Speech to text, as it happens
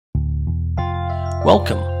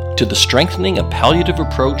Welcome to the Strengthening a Palliative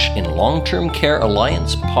Approach in Long-Term Care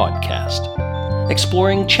Alliance podcast,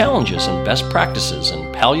 exploring challenges and best practices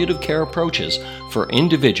in palliative care approaches for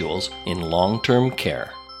individuals in long-term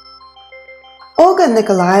care. Olga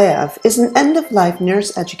Nikolajev is an end-of-life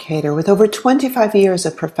nurse educator with over 25 years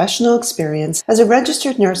of professional experience as a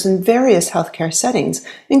registered nurse in various healthcare settings,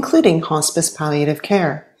 including hospice palliative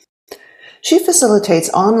care. She facilitates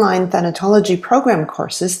online thanatology program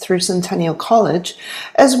courses through Centennial College,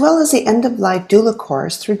 as well as the end-of-life doula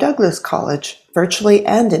course through Douglas College, virtually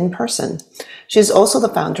and in person. She is also the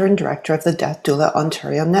founder and director of the Death Doula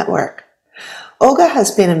Ontario Network. Olga has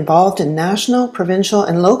been involved in national, provincial,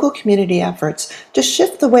 and local community efforts to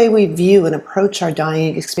shift the way we view and approach our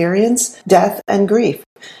dying experience, death, and grief,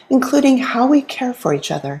 including how we care for each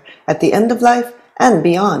other at the end of life and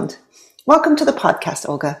beyond. Welcome to the podcast,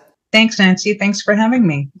 Olga. Thanks, Nancy. Thanks for having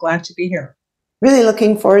me. Glad to be here. Really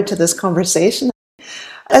looking forward to this conversation.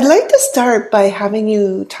 I'd like to start by having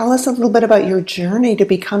you tell us a little bit about your journey to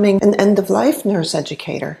becoming an end-of-life nurse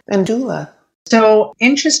educator and doula. So,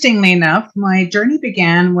 interestingly enough, my journey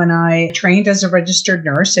began when I trained as a registered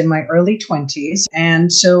nurse in my early 20s. And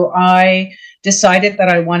so I decided that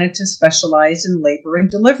I wanted to specialize in labor and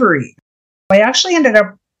delivery. I actually ended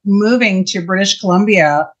up moving to British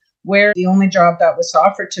Columbia, where the only job that was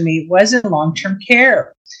offered to me was in long-term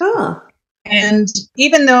care. Oh. And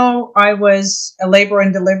even though I was a labor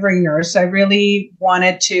and delivery nurse, I really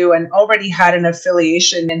wanted to and already had an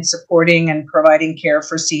affiliation in supporting and providing care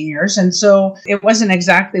for seniors. And so it wasn't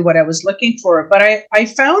exactly what I was looking for, but I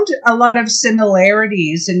found a lot of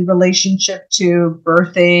similarities in relationship to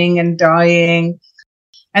birthing and dying.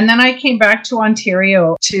 And then I came back to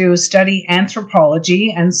Ontario to study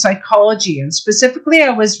anthropology and psychology. And specifically, I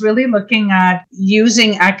was really looking at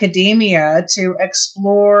using academia to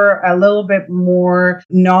explore a little bit more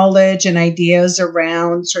knowledge and ideas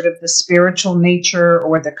around sort of the spiritual nature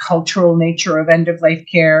or the cultural nature of end-of-life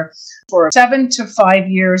care. For 7 to 5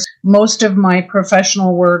 years, most of my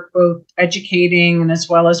professional work, both educating and as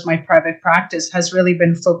well as my private practice, has really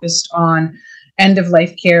been focused on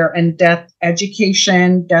end-of-life care and death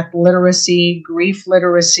education, death literacy, grief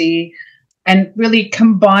literacy, and really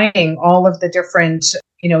combining all of the different,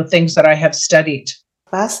 things that I have studied.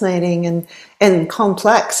 Fascinating and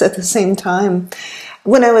complex at the same time.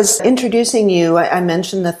 When I was introducing you, I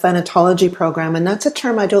mentioned the thanatology program, and that's a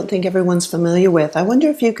term I don't think everyone's familiar with. I wonder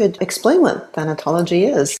if you could explain what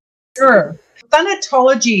thanatology is. Sure.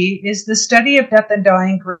 Thanatology is the study of death and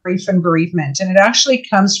dying, grief and bereavement, and it actually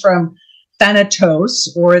comes from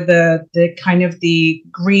thanatos, or the kind of the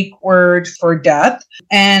Greek word for death.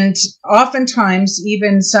 And oftentimes,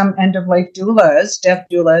 even some end-of-life doulas, death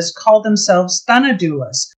doulas, call themselves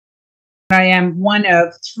thanadoulas. I am one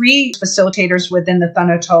of 3 facilitators within the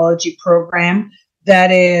thanatology program. That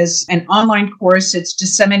is an online course. It's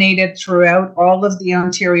disseminated throughout all of the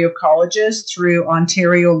Ontario colleges through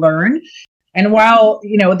Ontario Learn. And while,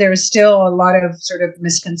 there's still a lot of sort of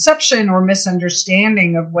misconception or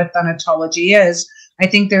misunderstanding of what thanatology is, I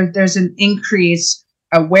think there's an increased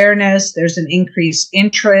awareness, there's an increased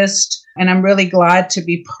interest, and I'm really glad to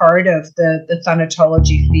be part of the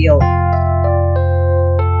thanatology field.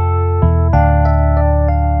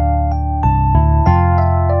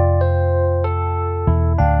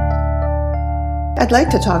 I'd like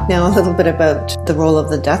to talk now a little bit about the role of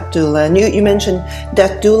the death doula. And you mentioned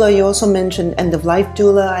death doula, you also mentioned end-of-life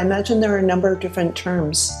doula. I imagine there are a number of different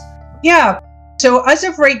terms. Yeah. So as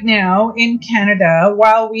of right now in Canada,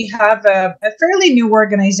 while we have a fairly new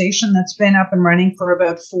organization that's been up and running for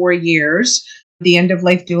about 4 years, the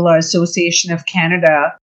End-of-Life Doula Association of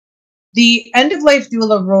Canada, the end-of-life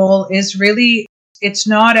doula role is really, it's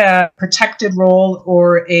not a protected role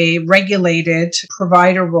or a regulated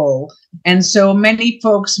provider role. And so many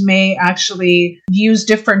folks may actually use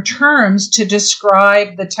different terms to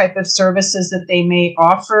describe the type of services that they may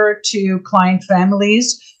offer to client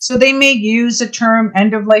families. So they may use a term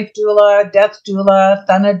end-of-life doula, death doula,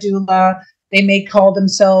 thanadoula. They may call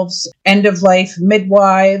themselves end-of-life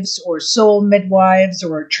midwives or soul midwives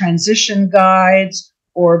or transition guides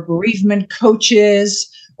or bereavement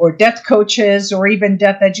coaches or death coaches, or even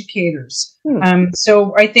death educators.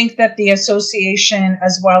 So I think that the association,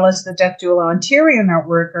 as well as the Death Doula Ontario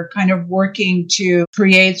Network, are kind of working to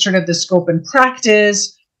create sort of the scope and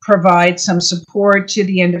practice, provide some support to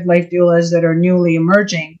the end-of-life doulas that are newly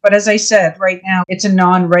emerging. But as I said, right now, it's a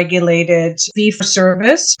non-regulated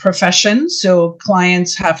fee-for-service profession. So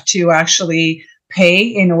clients have to actually pay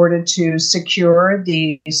in order to secure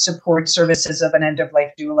the support services of an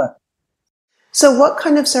end-of-life doula. So what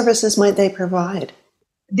kind of services might they provide?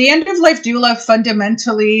 The end-of-life doula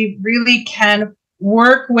fundamentally really can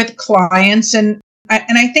work with clients. And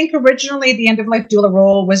I think originally the end-of-life doula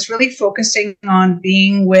role was really focusing on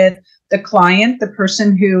being with the client, the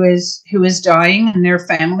person who is dying, and their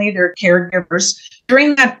family, their caregivers,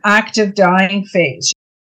 during that active dying phase.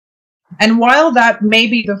 And while that may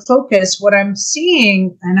be the focus, what I'm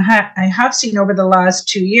seeing, and I have seen over the last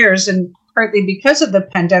 2 years, and partly because of the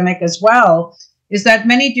pandemic as well, is that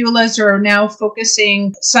many doulas are now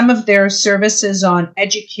focusing some of their services on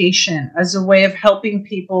education as a way of helping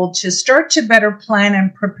people to start to better plan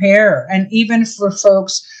and prepare. And even for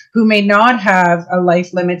folks who may not have a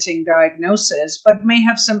life-limiting diagnosis, but may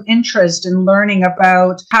have some interest in learning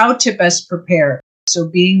about how to best prepare. So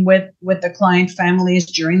being with the client families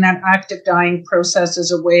during that active dying process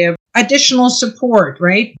is a way of additional support,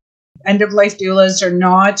 right? End-of-life doulas are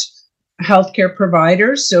not healthcare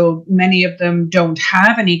providers, so many of them don't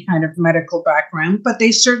have any kind of medical background, but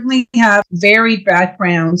they certainly have varied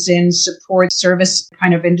backgrounds in support service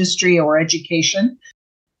kind of industry or education.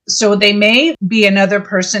 So they may be another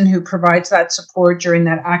person who provides that support during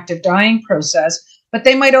that active dying process, but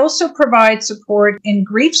they might also provide support in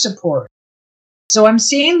grief support. So I'm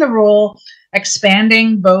seeing the role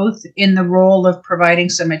expanding both in the role of providing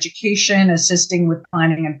some education, assisting with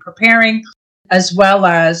planning and preparing, as well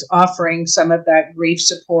as offering some of that grief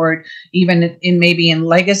support, even in maybe in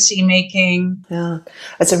legacy making. Yeah,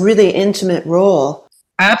 it's a really intimate role.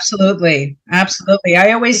 Absolutely. Absolutely.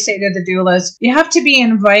 I always say to the doulas, you have to be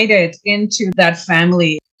invited into that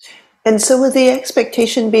family. And so would the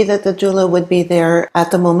expectation be that the doula would be there at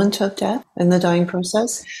the moment of death in the dying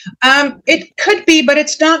process? It could be, but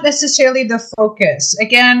it's not necessarily the focus.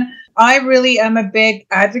 Again, I really am a big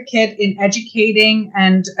advocate in educating,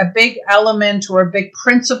 and a big element or a big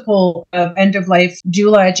principle of end-of-life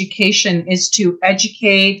doula education is to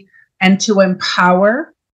educate and to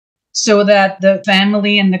empower so that the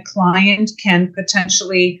family and the client can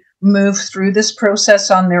potentially move through this process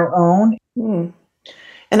on their own.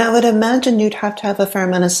 And I would imagine you'd have to have a fair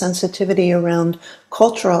amount of sensitivity around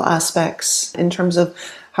cultural aspects in terms of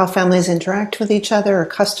how families interact with each other or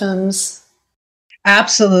customs.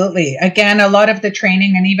 Absolutely. Again, a lot of the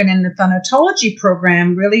training, and even in the thanatology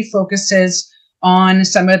program, really focuses on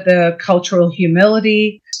some of the cultural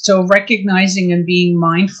humility. So recognizing and being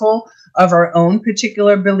mindful of our own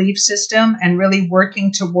particular belief system, and really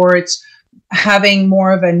working towards having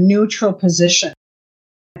more of a neutral position,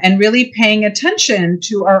 and really paying attention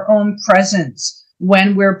to our own presence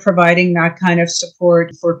when we're providing that kind of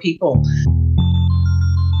support for people.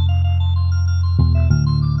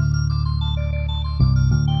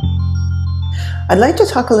 I'd like to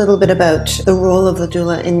talk a little bit about the role of the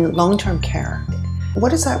doula in long-term care. What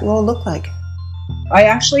does that role look like? I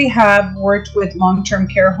actually have worked with long-term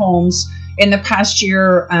care homes in the past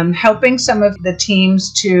year, helping some of the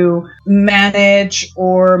teams to manage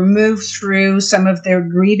or move through some of their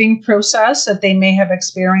grieving process that they may have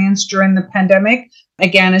experienced during the pandemic.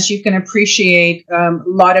 Again, as you can appreciate, a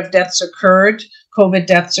lot of deaths occurred, COVID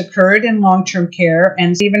deaths occurred in long-term care,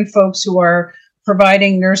 and even folks who are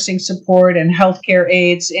providing nursing support and healthcare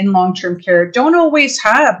aids in long-term care don't always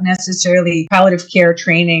have necessarily palliative care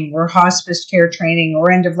training or hospice care training or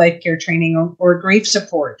end-of-life care training or grief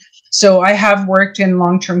support. So I have worked in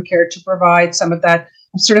long-term care to provide some of that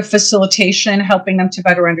sort of facilitation, helping them to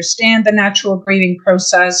better understand the natural grieving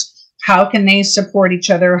process. How can they support each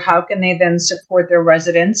other? How can they then support their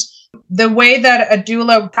residents? The way that a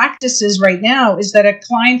doula practices right now is that a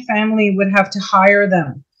client family would have to hire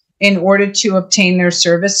them in order to obtain their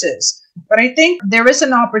services. But I think there is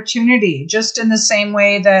an opportunity, just in the same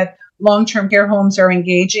way that long-term care homes are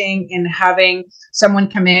engaging in having someone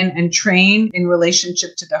come in and train in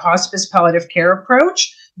relationship to the hospice palliative care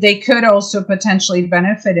approach. They could also potentially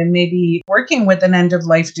benefit in maybe working with an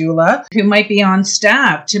end-of-life doula who might be on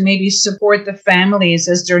staff to maybe support the families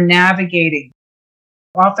as they're navigating.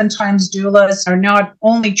 Oftentimes, doulas are not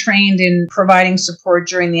only trained in providing support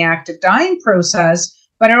during the active dying process,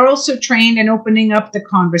 but are also trained in opening up the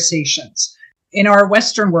conversations. In our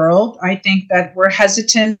Western world, I think that we're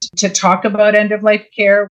hesitant to talk about end-of-life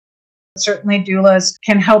care. Certainly, doulas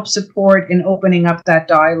can help support in opening up that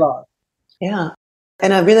dialogue. Yeah.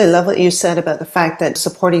 And I really love what you said about the fact that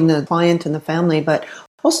supporting the client and the family, but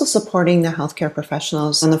also supporting the healthcare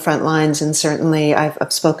professionals on the front lines. And certainly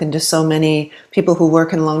I've spoken to so many people who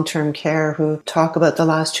work in long-term care who talk about the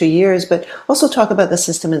last 2 years, but also talk about the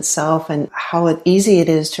system itself and how easy it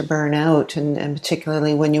is to burn out. And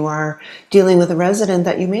particularly when you are dealing with a resident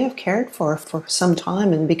that you may have cared for some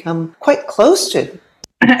time and become quite close to.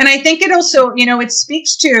 And I think it also, it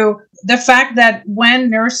speaks to the fact that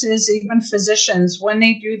when nurses, even physicians, when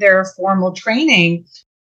they do their formal training,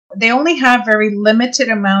 they only have very limited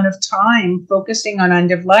amount of time focusing on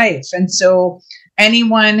end of life. And so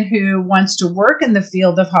anyone who wants to work in the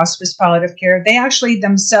field of hospice palliative care, they actually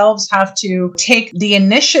themselves have to take the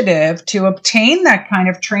initiative to obtain that kind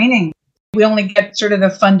of training. We only get sort of the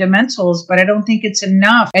fundamentals, but I don't think it's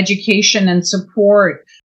enough education and support.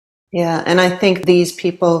 Yeah, and I think these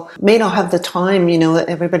people may not have the time.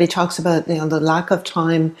 Everybody talks about, the lack of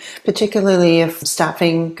time, particularly if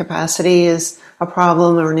staffing capacity is a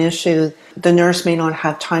problem or an issue. The nurse may not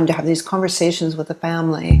have time to have these conversations with the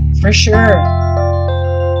family. For sure.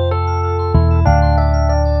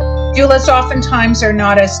 Doulas oftentimes are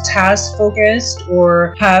not as task focused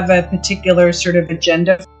or have a particular sort of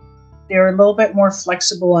agenda. They're a little bit more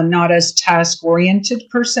flexible and not as task oriented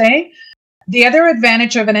per se. The other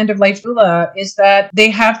advantage of an end-of-life doula is that they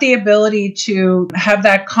have the ability to have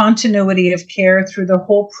that continuity of care through the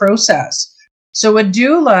whole process. So a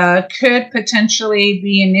doula could potentially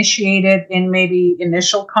be initiated in maybe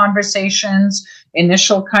initial conversations,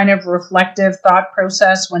 initial kind of reflective thought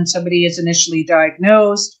process when somebody is initially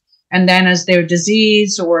diagnosed. And then as their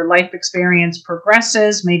disease or life experience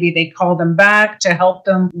progresses, maybe they call them back to help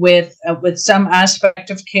them with some aspect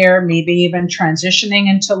of care, maybe even transitioning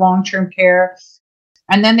into long-term care.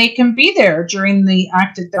 And then they can be there during the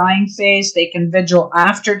active dying phase. They can vigil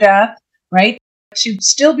after death, right? To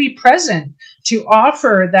still be present, to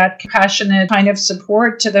offer that compassionate kind of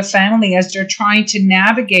support to the family as they're trying to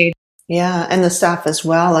navigate. Yeah, and the staff as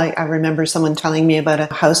well. I remember someone telling me about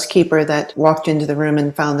a housekeeper that walked into the room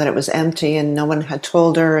and found that it was empty and no one had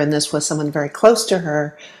told her, and this was someone very close to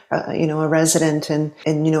her, a resident, and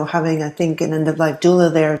having, I think, an end-of-life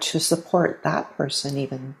doula there to support that person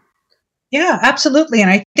even. Yeah, absolutely.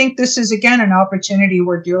 And I think this is, again, an opportunity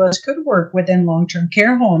where doulas could work within long-term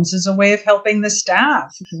care homes as a way of helping the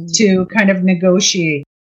staff to kind of negotiate.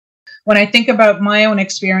 When I think about my own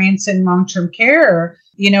experience in long-term care,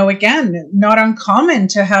 again, not uncommon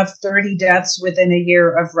to have 30 deaths within a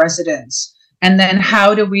year of residence. And then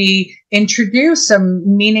how do we introduce some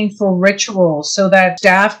meaningful rituals so that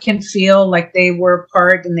staff can feel like they were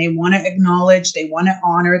part and they want to acknowledge, they want to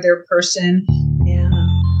honor their person. Yeah.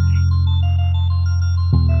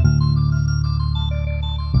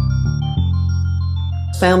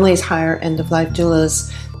 Families hire end-of-life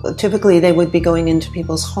doulas. Typically, they would be going into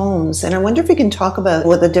people's homes. And I wonder if we can talk about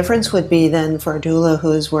what the difference would be then for a doula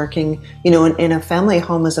who is working, in a family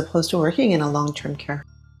home as opposed to working in a long-term care.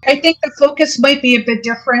 I think the focus might be a bit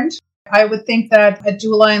different. I would think that a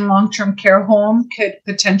doula in long-term care home could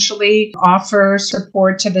potentially offer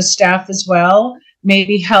support to the staff as well,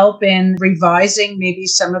 maybe help in revising maybe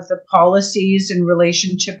some of the policies in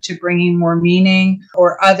relationship to bringing more meaning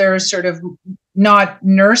or other sort of not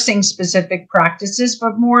nursing specific practices,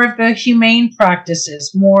 but more of the humane practices,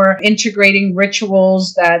 more integrating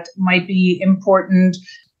rituals that might be important.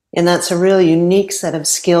 And that's a really unique set of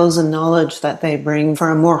skills and knowledge that they bring for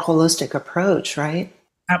a more holistic approach, right?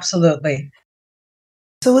 Absolutely.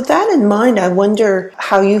 So with that in mind, I wonder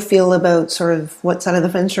how you feel about sort of what side of the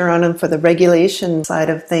fence you're on and for the regulation side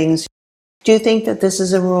of things. Do you think that this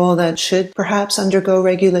is a rule that should perhaps undergo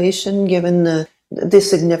regulation given the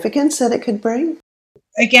significance that it could bring?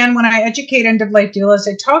 Again, when I educate end-of-life doulas,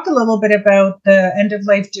 I talk a little bit about the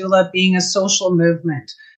end-of-life doula being a social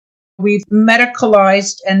movement. We've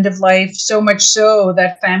medicalized end of life so much so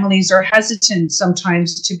that families are hesitant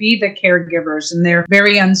sometimes to be the caregivers, and they're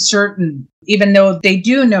very uncertain, even though they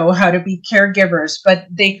do know how to be caregivers, but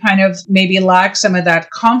they kind of maybe lack some of that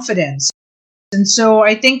confidence. And so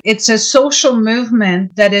I think it's a social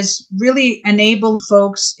movement that has really enabled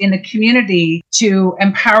folks in the community to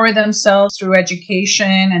empower themselves through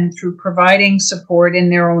education and through providing support in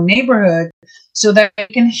their own neighborhood so that they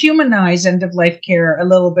can humanize end-of-life care a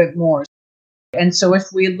little bit more. And so if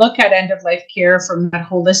we look at end-of-life care from that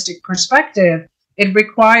holistic perspective, it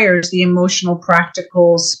requires the emotional,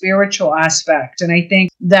 practical, spiritual aspect. And I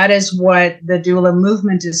think that is what the doula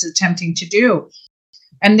movement is attempting to do.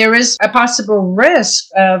 And there is a possible risk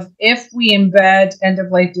of if we embed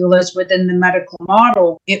end-of-life doulas within the medical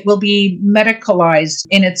model, it will be medicalized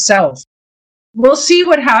in itself. We'll see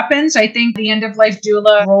what happens. I think the end-of-life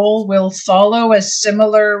doula role will follow a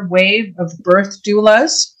similar wave of birth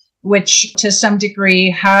doulas, which to some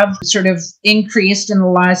degree have sort of increased in the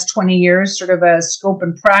last 20 years, sort of a scope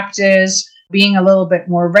and practice, being a little bit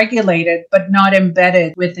more regulated, but not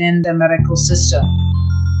embedded within the medical system.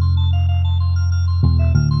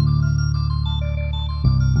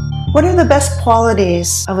 What are the best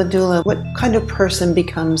qualities of a doula? What kind of person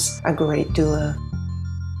becomes a great doula?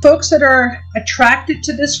 Folks that are attracted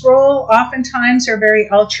to this role oftentimes are very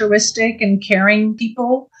altruistic and caring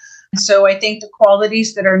people. So I think the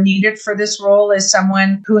qualities that are needed for this role is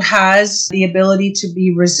someone who has the ability to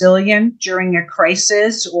be resilient during a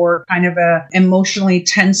crisis or kind of a emotionally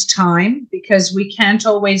tense time, because we can't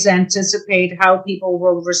always anticipate how people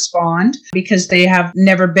will respond because they have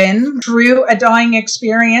never been through a dying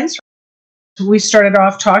experience. We started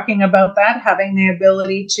off talking about that, having the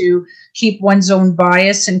ability to keep one's own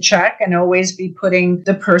bias in check and always be putting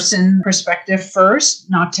the person perspective first,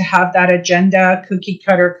 not to have that agenda, cookie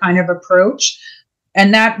cutter kind of approach.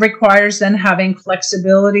 And that requires then having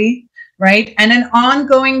flexibility, right? And an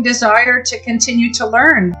ongoing desire to continue to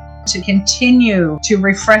learn, to continue to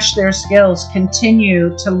refresh their skills,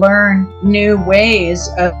 continue to learn new ways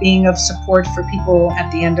of being of support for people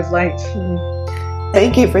at the end of life.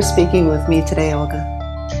 Thank you for speaking with me today, Olga.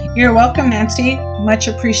 You're welcome, Nancy. Much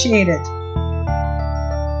appreciated.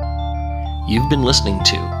 You've been listening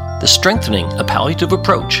to the Strengthening a Palliative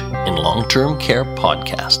Approach in Long-Term Care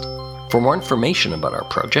podcast. For more information about our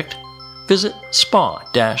project, visit spa-ltc.ca.